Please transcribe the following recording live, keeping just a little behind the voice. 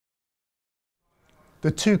The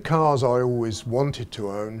two cars I always wanted to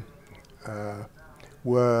own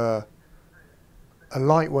were a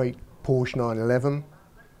lightweight Porsche 911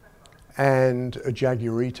 and a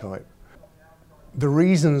Jaguar E-type. The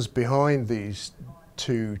reasons behind these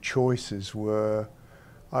two choices were,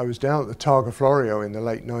 I was down at the Targa Florio in the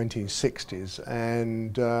late 1960s,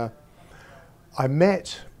 and I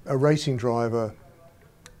met a racing driver,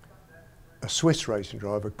 a Swiss racing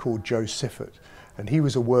driver called Joe Siffert, and he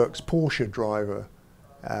was a works Porsche driver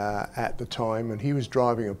at the time, and he was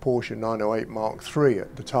driving a Porsche 908 Mark III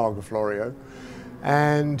at the Targa Florio,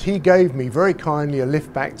 and he gave me very kindly a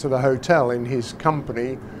lift back to the hotel in his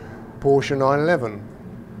company Porsche 911.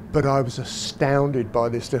 But I was astounded by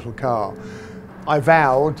this little car. I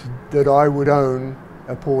vowed that I would own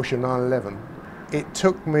a Porsche 911. It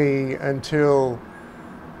took me until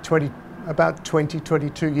about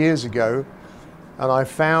 22 years ago, and I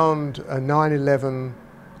found a 911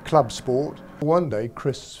 ClubSport. One day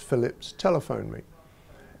Chris Phillips telephoned me,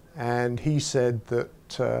 and he said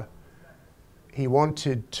that he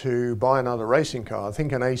wanted to buy another racing car, I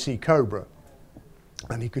think an AC Cobra,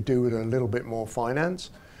 and he could do with a little bit more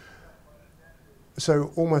finance.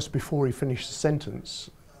 So almost before he finished the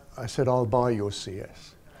sentence, I said, "I'll buy your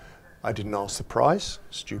CS." I didn't ask the price,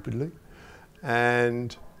 stupidly,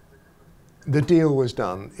 and the deal was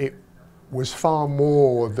done. It was far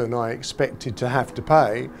more than I expected to have to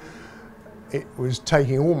pay. It was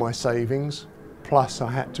taking all my savings, plus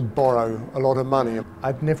I had to borrow a lot of money.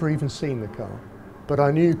 I'd never even seen the car, but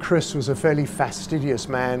I knew Chris was a fairly fastidious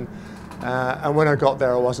man, and when I got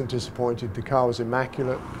there I wasn't disappointed. The car was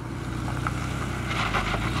immaculate.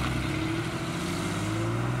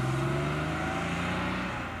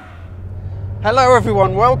 Hello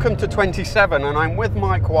everyone, welcome to 27, and I'm with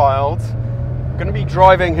Mike Wild. I'm going to be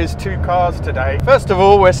driving his two cars today. First of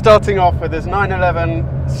all, we're starting off with his 911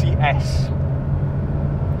 CS.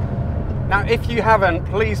 Now, if you haven't,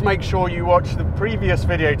 please make sure you watch the previous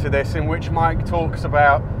video to this, in which Mike talks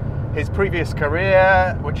about his previous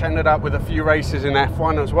career, which ended up with a few races in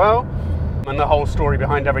F1 as well, and the whole story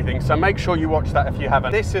behind everything. So make sure you watch that if you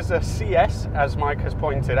haven't. This is a CS, as Mike has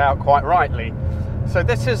pointed out quite rightly. So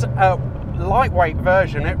this is a lightweight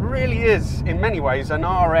version. It really is in many ways an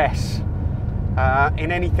RS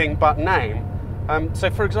in anything but name. So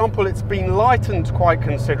for example, it's been lightened quite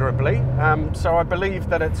considerably, so I believe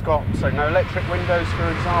that it's got no electric windows, for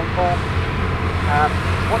example.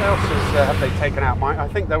 What else have they taken out, Mike? I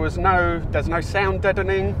think there's no sound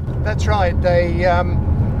deadening. That's right, they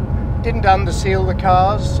didn't underseal the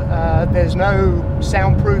cars. There's no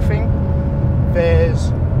soundproofing. There's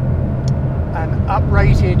an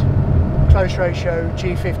uprated close ratio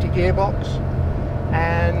G50 gearbox,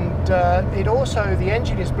 and the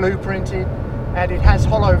engine is blueprinted, and it has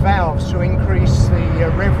hollow valves to increase the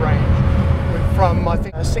rev range from, I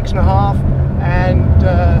think, 6.5, and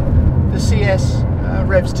the CS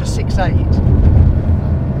revs to 6.8.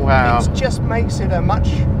 Wow. It just makes it a much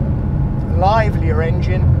livelier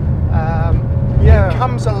engine. Yeah. It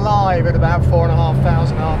comes alive at about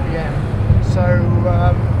 4,500 RPM. So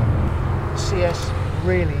CS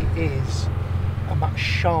really is a much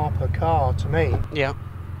sharper car to me. Yeah.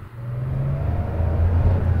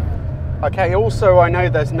 Okay, also I know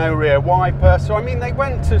there's no rear wiper, so I mean they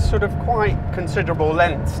went to sort of quite considerable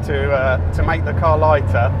lengths to make the car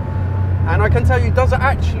lighter, and I can tell you it does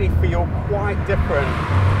actually feel quite different.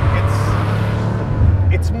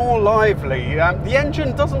 It's more lively. The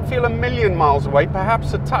engine doesn't feel a million miles away,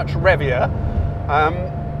 perhaps a touch revvier,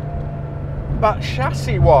 but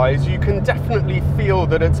chassis-wise you can definitely feel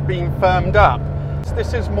that it's been firmed up.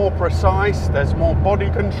 This is more precise, there's more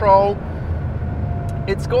body control.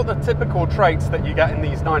 It's got the typical traits that you get in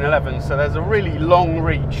these 911s, so there's a really long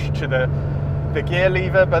reach to the gear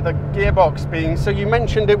lever, but the gearbox being, so you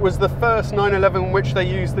mentioned it was the first 911 in which they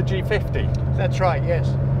used the G50. That's right,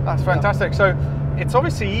 yes. That's fantastic. So it's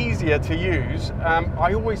obviously easier to use.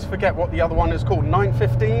 I always forget what the other one is called,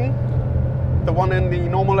 915? The one in the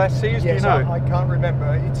normal SCs, yes, do you know? I can't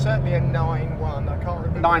remember. It's certainly a 9.1, I can't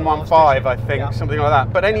remember. 915, I think, yeah. Something like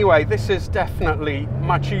that. But anyway, this is definitely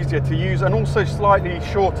much easier to use, and also slightly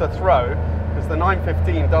shorter throw, because the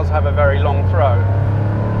 915 does have a very long throw.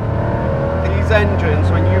 These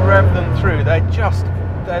engines, when you rev them through,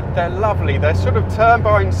 they're lovely. They're sort of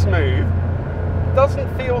turbine smooth. Doesn't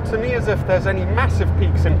feel to me as if there's any massive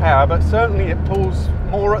peaks in power, but certainly it pulls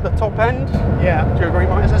more at the top end. Yeah. Do you agree,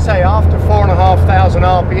 Mike? As I say, after 4,500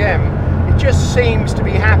 RPM, it just seems to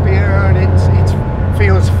be happier, and it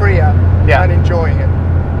feels freer, yeah, and enjoying it.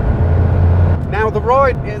 Now the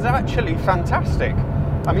ride is actually fantastic.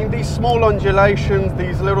 I mean, these small undulations,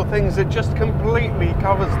 these little things, it just completely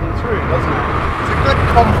covers them through, doesn't it? It's a good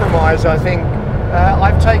compromise, I think.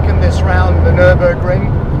 I've taken this round the Nürburgring,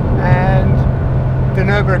 and the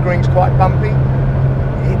Nürburgring's quite bumpy.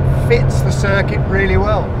 It fits the circuit really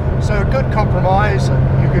well. So a good compromise.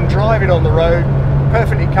 You can drive it on the road,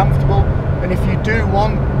 perfectly comfortable. And if you do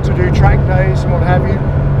want to do track days and what have you,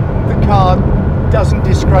 the car doesn't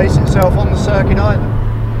disgrace itself on the circuit either.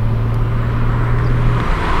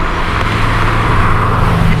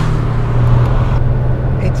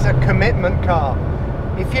 It's a commitment car.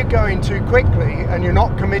 If you're going too quickly and you're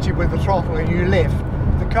not committed with the throttle and you lift,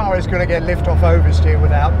 the car is going to get lift off oversteer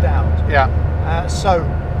without doubt. Yeah. So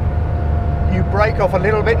you brake off a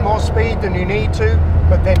little bit more speed than you need to,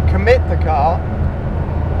 but then commit the car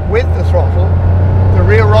with the throttle. The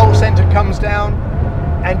rear roll centre comes down,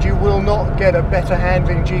 and you will not get a better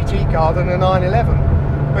handling GT car than a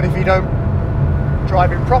 911. But if you don't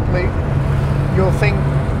drive it properly, you'll think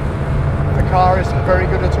the car isn't very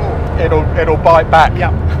good at all. It'll bite back.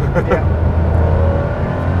 Yeah. Yeah.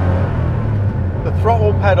 The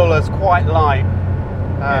throttle pedal is quite light,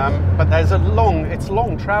 Yes. but there's it's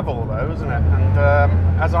long travel though, isn't it? And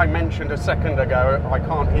as I mentioned a second ago, I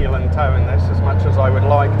can't heel and toe in this as much as I would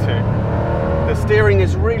like to. The steering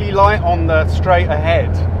is really light on the straight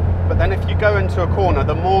ahead, but then if you go into a corner,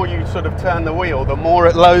 the more you sort of turn the wheel, the more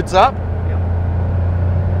it loads up.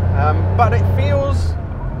 Yeah. But it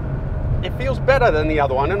feels better than the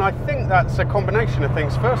other one, and I think that's a combination of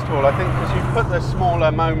things. First of all, I think because you put the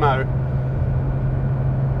smaller Momo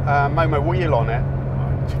wheel on it,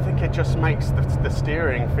 I think it just makes the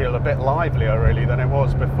steering feel a bit livelier really than it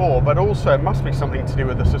was before. But also it must be something to do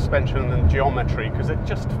with the suspension and geometry, because it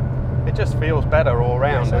just feels better all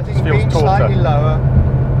round. Yes, I it think just feels being tauter. slightly lower,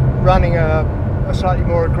 running a slightly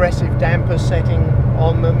more aggressive damper setting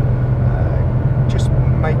on them, just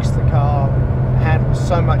makes the car handle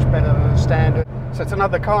so much better than the standard. So it's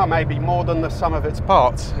another car, maybe more than the sum of its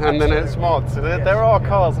parts, and then its mods. So Yes. there are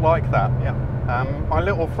cars like that. Yeah. My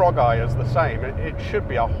little Frog Eye is the same. It should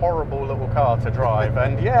be a horrible little car to drive,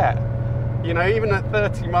 and yeah, you know, even at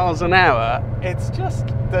 30 miles an hour, it's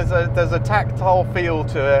just there's a tactile feel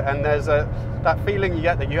to it, and there's that feeling you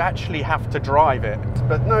get that you actually have to drive it.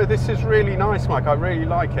 But no, this is really nice, Mike. I really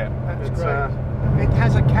like it. That's It's, great. It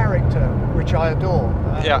has a character which I adore,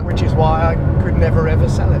 Yeah. which is why I could never ever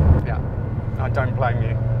sell it. Yeah, I don't blame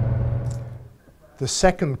you. The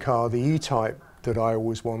second car, the E-type that I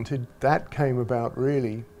always wanted, that came about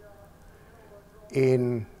really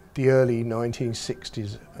in the early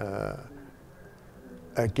 1960s.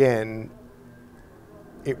 Again,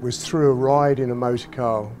 it was through a ride in a motor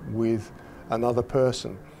car with another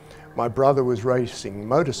person. My brother was racing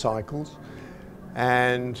motorcycles,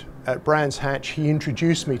 and at Brands Hatch he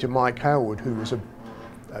introduced me to Mike Howard, who was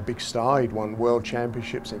a big star. He'd won world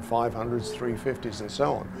championships in 500s, 350s and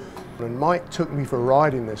so on. And Mike took me for a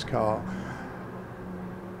ride in this car,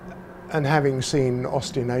 and having seen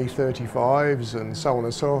Austin A35s and so on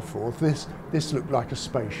and so forth, this looked like a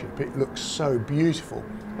spaceship. It looked so beautiful.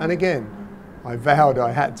 And again, I vowed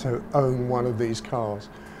I had to own one of these cars.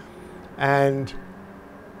 And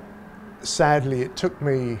sadly, it took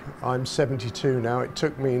me, I'm 72 now, it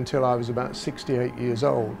took me until I was about 68 years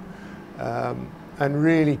old, and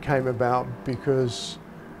really came about because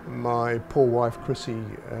my poor wife Chrissy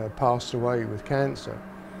passed away with cancer,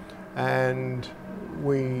 and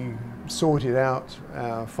we sorted out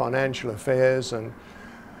our financial affairs, and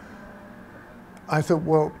I thought,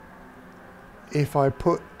 well, if I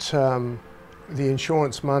put the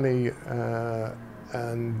insurance money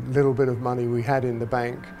and little bit of money we had in the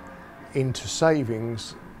bank into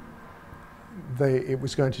savings, it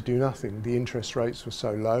was going to do nothing. The interest rates were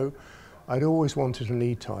so low. I'd always wanted an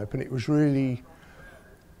E-type, and it was really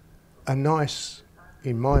a nice,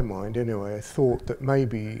 in my mind anyway, I thought that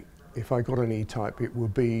maybe if I got an E-type it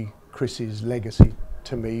would be Chrissy's legacy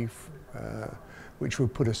to me, which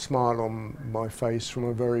would put a smile on my face from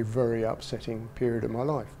a very, very upsetting period of my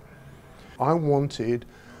life. I wanted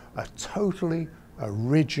a totally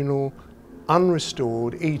original,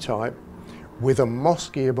 unrestored E-type with a Moss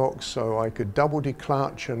gearbox so I could double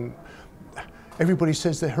declutch, and everybody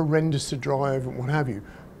says they're horrendous to drive and what have you,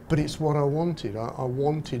 but it's what I wanted. I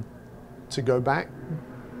wanted to go back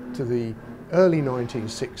to the early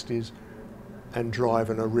 1960s and drive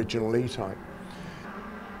an original E-type.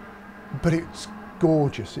 But it's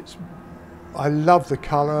gorgeous. I love the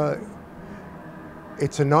colour.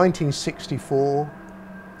 It's a 1964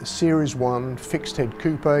 Series 1 fixed head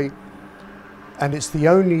coupe, and it's the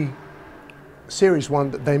only Series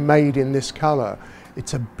 1 that they made in this colour.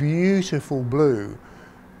 It's a beautiful blue,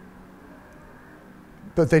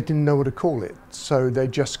 but they didn't know what to call it, so they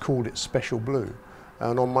just called it Special Blue.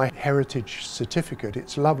 And on my heritage certificate,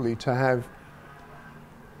 it's lovely to have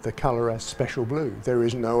the colour as special blue. There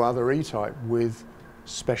is no other E-type with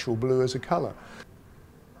special blue as a colour.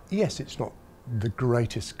 Yes, it's not the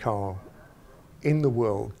greatest car in the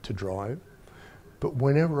world to drive, but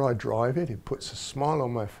whenever I drive it, it puts a smile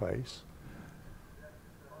on my face.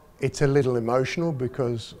 It's a little emotional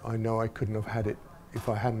because I know I couldn't have had it if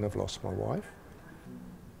I hadn't have lost my wife.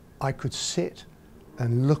 I could sit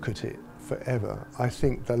and look at it forever. I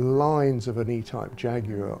think the lines of an E-type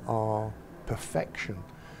Jaguar are perfection.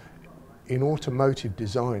 In automotive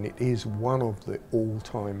design, it is one of the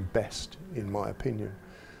all-time best, in my opinion.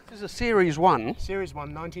 This is a Series 1. Series 1,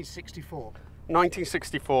 1964.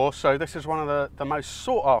 1964, so this is one of the most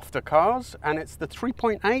sought-after cars, and it's the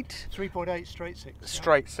 3.8? 3.8 straight six.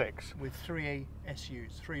 Straight six. With 3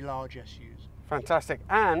 SUs, 3 large SUs. Fantastic.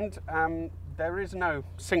 And there is no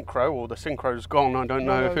synchro, or the synchro's gone. I don't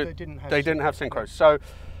know if it... They didn't have synchro. So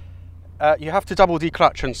you have to double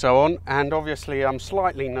declutch and so on, and obviously I'm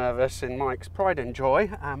slightly nervous in Mike's pride and joy,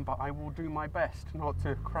 but I will do my best not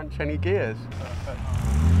to crunch any gears.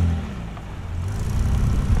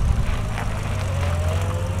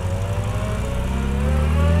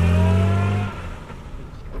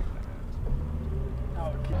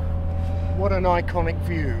 What an iconic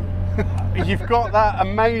view. You've got that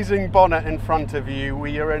amazing bonnet in front of you.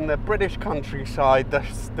 We are in the British countryside,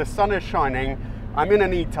 the sun is shining. I'm in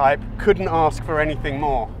an E-type, couldn't ask for anything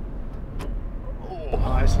more. Oh,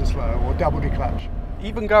 nice and slow, or double declutch.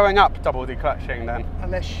 Even going up, double declutching then?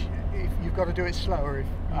 Unless if you've got to do it slower if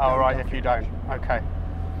you oh, right, if you don't. Okay.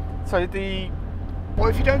 So well,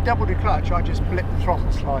 if you don't double declutch, I just blip the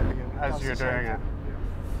throttle slightly. As you're doing it.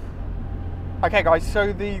 Okay guys,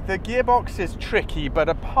 so the gearbox is tricky, but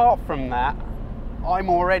apart from that, I'm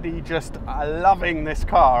already just loving this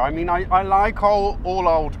car. I mean, I like all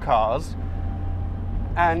old cars,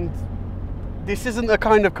 and this isn't the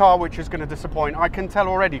kind of car which is going to disappoint. I can tell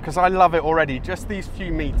already, because I love it already. Just these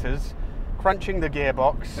few meters, crunching the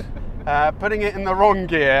gearbox, putting it in the wrong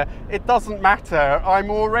gear, it doesn't matter.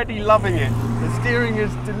 I'm already loving it. The steering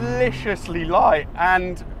is deliciously light,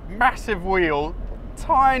 and massive wheel,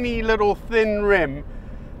 tiny little thin rim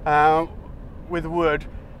with wood.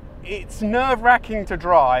 It's nerve-wracking to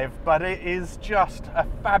drive, but it is just a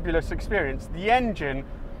fabulous experience. The engine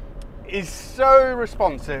is so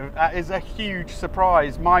responsive. That is a huge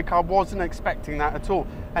surprise. Mike, I wasn't expecting that at all.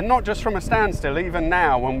 And not just from a standstill, even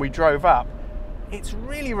now when we drove up, it's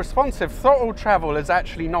really responsive. Throttle travel is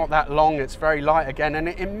actually not that long. It's very light again, and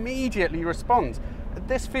it immediately responds.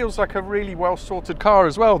 This feels like a really well-sorted car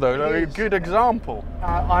as well, though. Like a good example.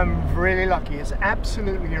 I'm really lucky. It's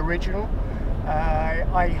absolutely original.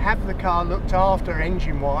 I have the car looked after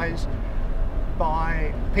engine-wise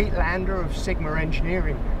by Pete Lander of Sigma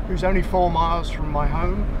Engineering, who's only 4 miles from my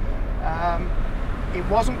home. It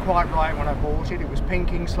wasn't quite right when I bought it. It was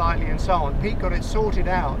pinking slightly and so on. Pete got it sorted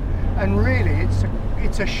out, and really,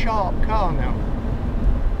 it's a sharp car now.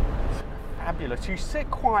 Fabulous. You sit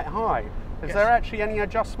quite high. Is Yes. there actually any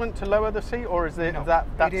adjustment to lower the seat, or is it that's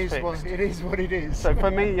it is fixed? it is what it is. So for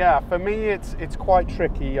me, it's quite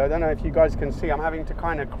tricky. I don't know if you guys can see. I'm having to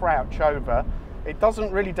kind of crouch over. It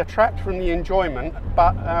doesn't really detract from the enjoyment,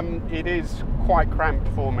 but it is quite cramped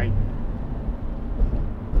for me.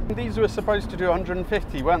 These were supposed to do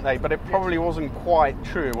 150, weren't they? But it probably wasn't quite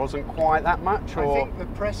true. It wasn't quite that much. Or I think the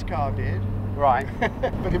press car did. Right.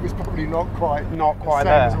 But it was probably not quite there. same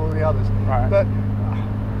as all the others. Right. But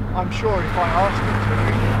I'm sure if I asked it to,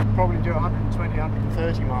 it could probably do 120,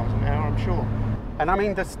 130 miles an hour, I'm sure. And I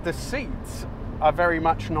mean, the seats are very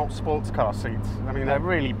much not sports car seats. I mean, they're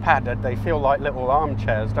really padded. They feel like little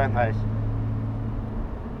armchairs, don't they?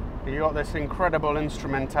 You got this incredible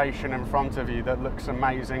instrumentation in front of you that looks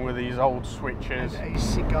amazing with these old switches. And a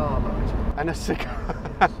cigar light. And a cigar.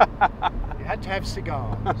 You had to have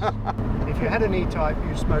cigars. If you had an E-type,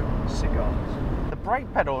 you smoked cigars. The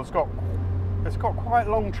brake pedal has got quite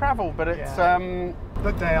long travel, but it's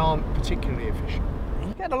but they aren't particularly efficient.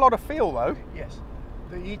 You get a lot of feel though. Yes.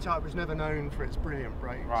 The E-type was never known for its brilliant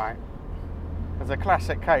brakes. Right. There's a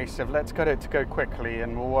classic case of let's get it to go quickly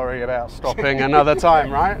and we'll worry about stopping another time,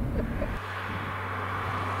 right?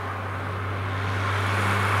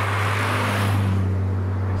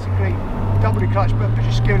 It's a great double clutch, but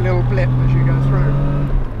just give it a little blip as you go through.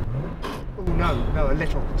 Oh no, a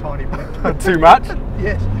little tiny blip. Too much?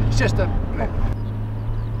 Yes, it's just a blip.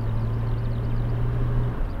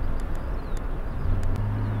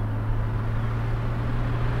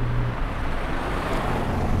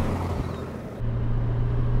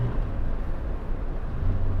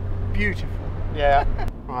 Beautiful. Yeah.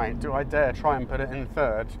 Right, Right, do I dare try and put it in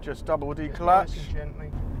third? Just double declutch? Nice and gently.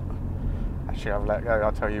 Actually, I've let go.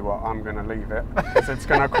 I'll tell you what, I'm going to leave it because it's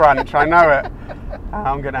going to crunch. I know it.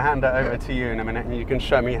 I'm going to hand it over to you in a minute and you can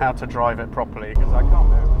show me how to drive it properly because I can't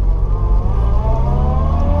do it.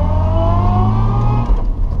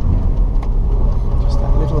 Just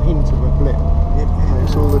that little hint of a blip. It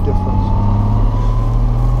makes all the difference.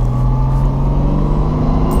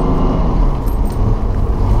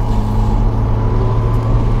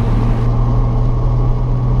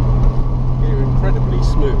 You're incredibly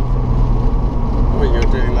smooth when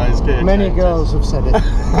you're doing those gear Many changes. girls have said it.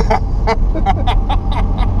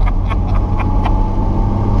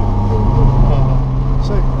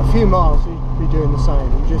 So a few miles you'd be doing the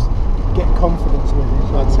same. You just get confidence with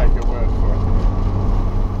it. I'll take your word for it.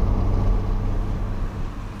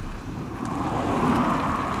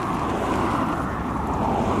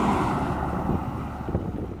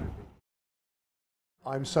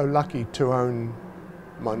 I'm so lucky to own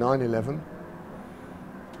my 911,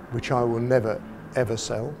 which I will never ever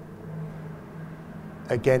sell.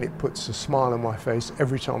 Again, it puts a smile on my face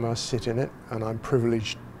every time I sit in it, and I'm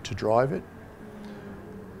privileged to drive it.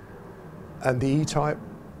 And the E-type,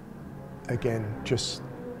 again, just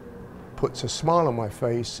puts a smile on my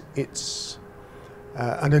face. It's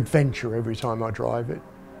an adventure every time I drive it.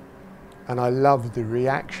 And I love the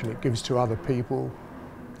reaction it gives to other people.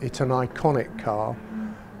 It's an iconic car.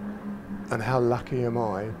 And how lucky am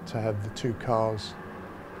I to have the two cars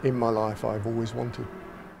in my life I've always wanted.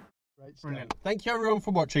 Brilliant. Thank you everyone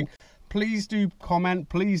for watching. Please do comment,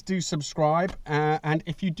 please do subscribe, and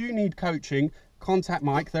if you do need coaching, contact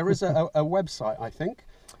Mike. There is a website, I think.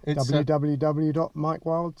 It's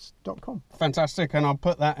www.mikewilds.com. fantastic, and I'll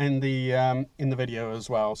put that in the video as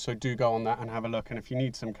well, so do go on that and have a look, and if you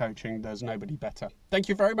need some coaching, there's nobody better. Thank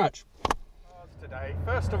you very much. Today,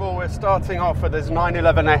 first of all, we're starting off with this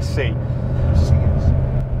 911 SC.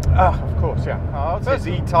 Of course, yeah. This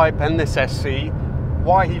E-type and this SC.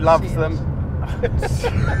 Why he loves them.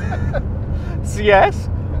 CS.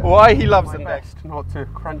 Why he loves them best. Not to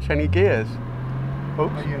crunch any gears.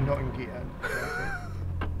 Oops. Oh, you're not in gear.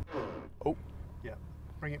 Oh. Yeah.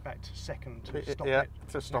 Bring it back to second to stop yeah, it.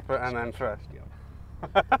 to stop it and then first. Yeah.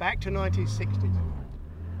 Back to 1960s.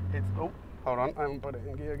 It's, oh, hold on, I haven't put it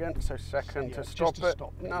in gear again. So second Yeah, to just stop to it.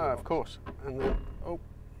 stop it. No, of course. And then, oh,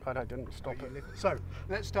 but I didn't stop it. So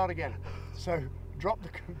let's start again. So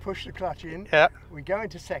push the clutch in. Yeah. We go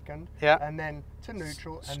into second. Yeah. And then to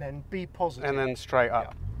neutral, and then be positive. And then straight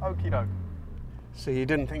up. Yeah. Okie doke. So you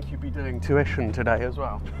didn't think you'd be doing tuition today as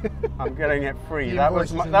well? I'm getting it free. That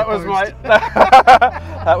was my that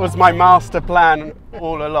was my master plan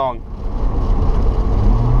all along.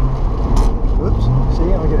 Oops.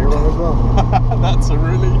 See, I get it wrong as well. That's a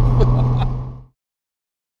really